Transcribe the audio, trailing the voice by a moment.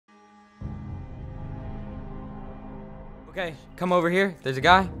Okay, come over here. There's a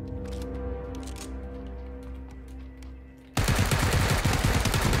guy.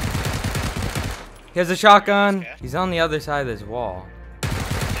 He has a shotgun. He's on the other side of this wall.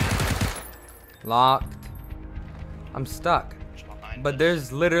 Locked. I'm stuck. But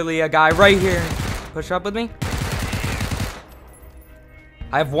there's literally a guy right here. Push up with me.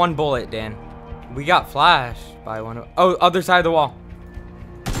 I have one bullet, Dan. We got flashed by one of... Oh, other side of the wall.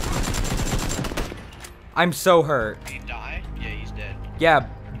 I'm so hurt. Did he die? Yeah, he's dead. Yeah,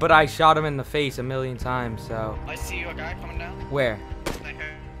 but I shot him in the face a million times, so... I see you, a guy coming down. Where? Right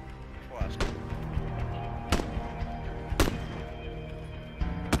here. West.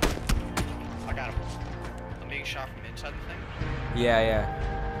 I got him. I'm being shot from inside the thing.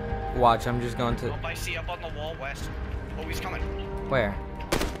 Yeah. Watch, I'm just going to... Oh, I see up on the wall west. Oh, he's coming. Where?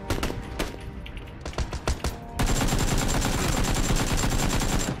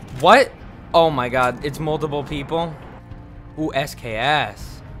 What? Oh my god, it's multiple people. Ooh,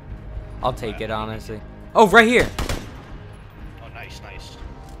 SKS. I'll take it, honestly. Oh, right here. Oh, nice.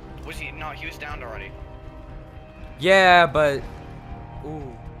 Was he? No, he was downed already. Yeah, but...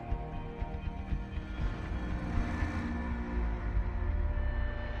 Ooh.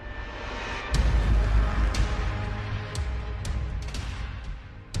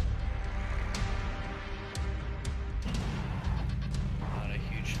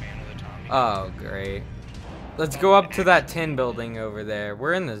 Oh, great. Let's go up to that tin building over there.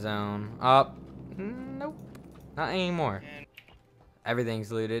 We're in the zone. Up. Nope. Not anymore. Everything's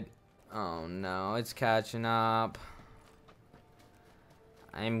looted. Oh, no. It's catching up.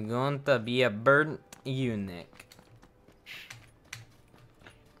 I'm going to be a burnt Unic.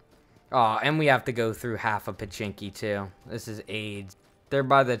 Oh, and we have to go through half a Pachinki, too. This is AIDS. They're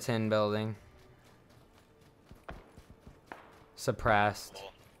by the tin building. Suppressed.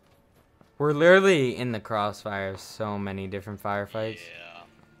 We're literally in the crossfire of so many different firefights. Yeah.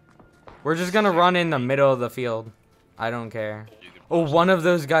 We're just gonna run in the middle of the field. I don't care. Oh, one of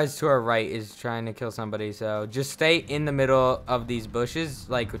those guys to our right is trying to kill somebody, so just stay in the middle of these bushes,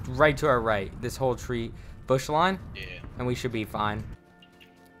 like right to our right. This whole tree bush line. Yeah. And we should be fine.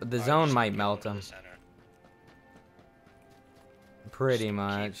 But the zone might melt them. Pretty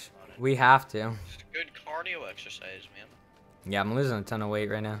much. We have to. It's a good cardio exercise, man. Yeah, I'm losing a ton of weight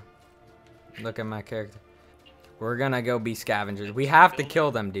right now. Look at my character. We're gonna go be scavengers. We have to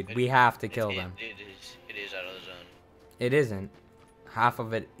kill them, dude. We have to kill them. It is out of the zone. It isn't. Half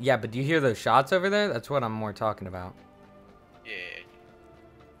of it. Yeah, but do you hear those shots over there? That's what I'm more talking about. Yeah.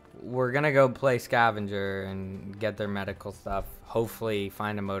 We're gonna go play scavenger and get their medical stuff. Hopefully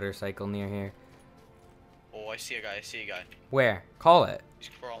find a motorcycle near here. Oh, I see a guy. Where? Call it. He's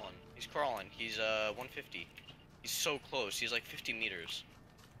crawling. He's 150. He's so close. He's like 50 meters.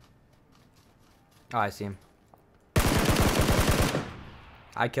 Oh, I see him.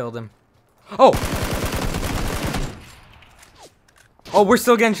 I killed him. Oh! Oh, we're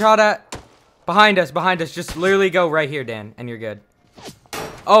still getting shot at. Behind us. Just literally go right here, Dan, and you're good.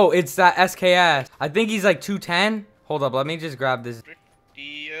 Oh, it's that SKS. I think he's like 210. Hold up, let me just grab this.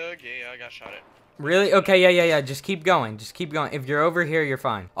 Yeah, I got shot at. Really? Okay, yeah. Just keep going. If you're over here, you're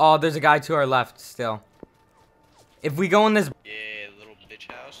fine. Oh, there's a guy to our left still. If we go in this... Yeah, little bitch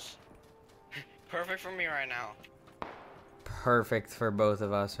house. Perfect for me right now. Perfect for both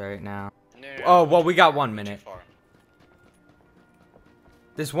of us right now. No, Oh, well, we got 1 minute.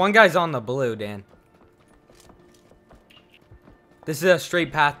 This one guy's on the blue, Dan. This is a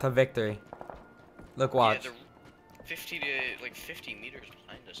straight path to victory. Look, watch. Yeah, 50 to like 50 meters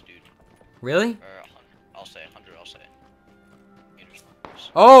behind us, dude. Really? Or 100. I'll say 100. Meters.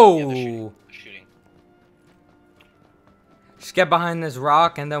 Oh! Yeah, they're shooting. Just get behind this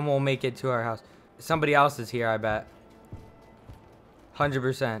rock and then we'll make it to our house. Somebody else is here, I bet.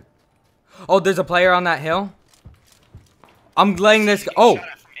 100%. Oh, there's a player on that hill. I'm letting this go. Oh!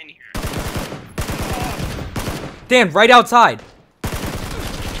 Dan, right outside.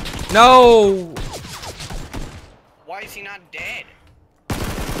 No! Why is he not dead?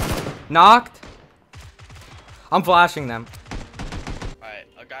 Knocked. I'm flashing them. Alright,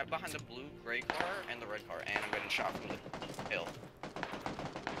 a guy behind the blue, gray car, and the red car, and I'm getting shot from the hill.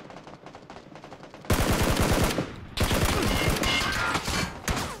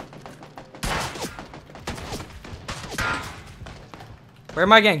 Where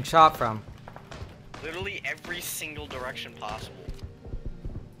am I getting shot from? Literally every single direction possible.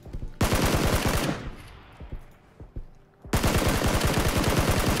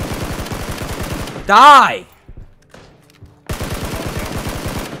 Die!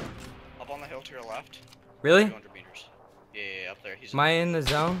 Up on the hill to your left. Really? 200 meters. Yeah, up there. He's Am I in the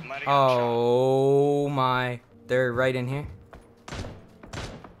zone? Might have gotten Oh my. They're right in here.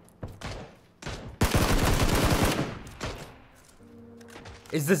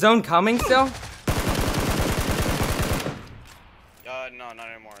 Is the zone coming still? No, not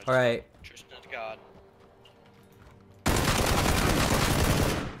anymore. All right. Tristan's God.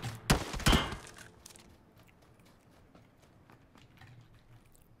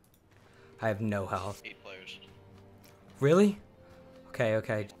 I have no health. 8 players. Really? Okay,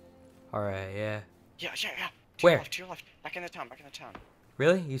 okay. All right, yeah. Yeah. Where? To your left. Back in the town.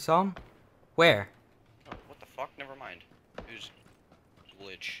 Really? You saw him? Where? Oh, what the fuck? Never mind. Who's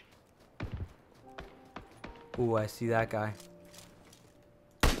glitch? Ooh, I see that guy.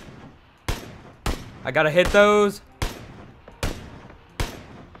 I gotta hit those.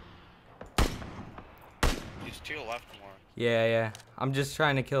 He's to your left more. Yeah. I'm just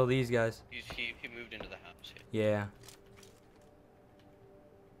trying to kill these guys. He moved into the house. Yeah.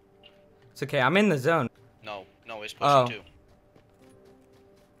 It's okay. I'm in the zone. No, he's pushing too.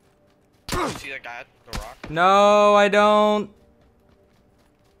 You see that guy at the rock? No, I don't.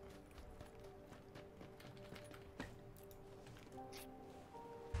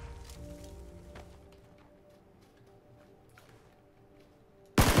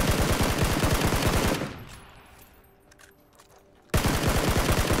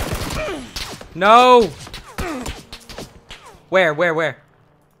 No! Where?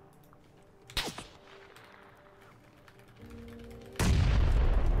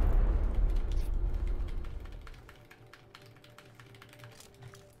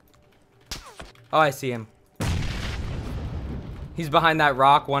 Oh, I see him. He's behind that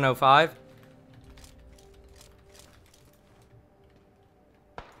rock, 105.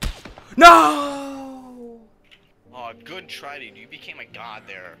 No! Oh, good try, dude. You became a god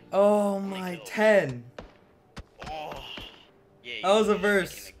there. Oh my 10. Oh. Yeah, That was a became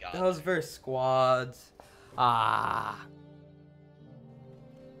verse. god That was there. verse squads. Ah.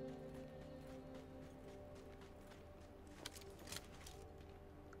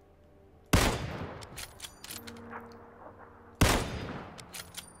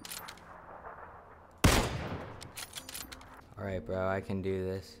 Alright, bro, I can do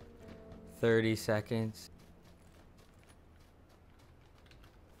this. 30 seconds.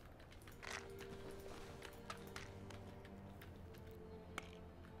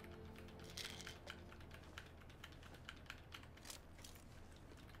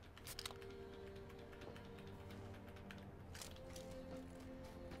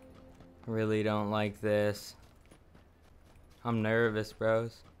 Really don't like this. I'm nervous,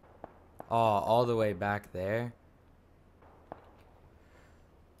 bros. Oh, all the way back there.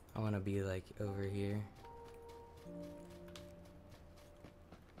 I want to be like over here.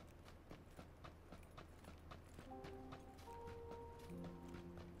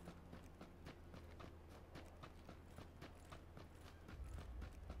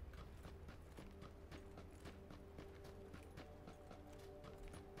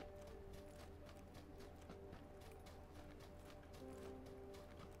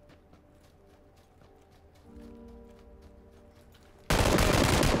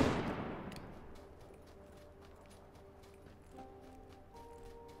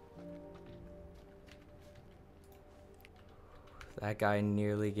 That guy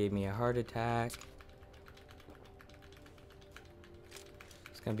nearly gave me a heart attack.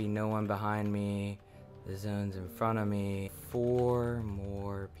 There's gonna be no one behind me. The zone's in front of me. 4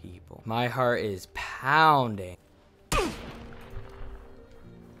 more people. My heart is pounding.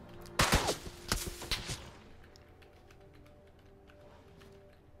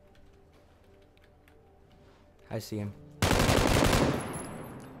 I see him.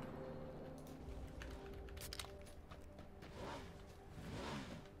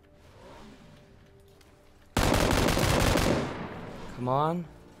 Come on.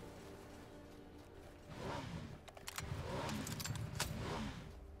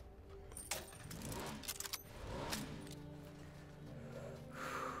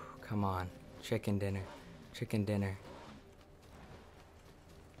 Come on. Chicken dinner. Chicken dinner.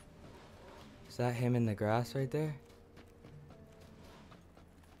 Is that him in the grass right there?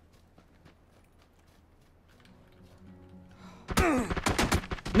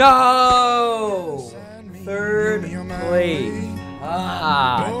 No! 3rd place.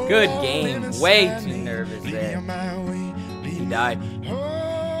 Ah, good game. Way too nervous there. He died.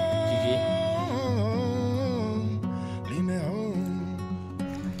 GG.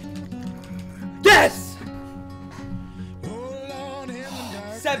 Yes!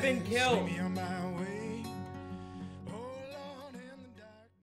 7 kills.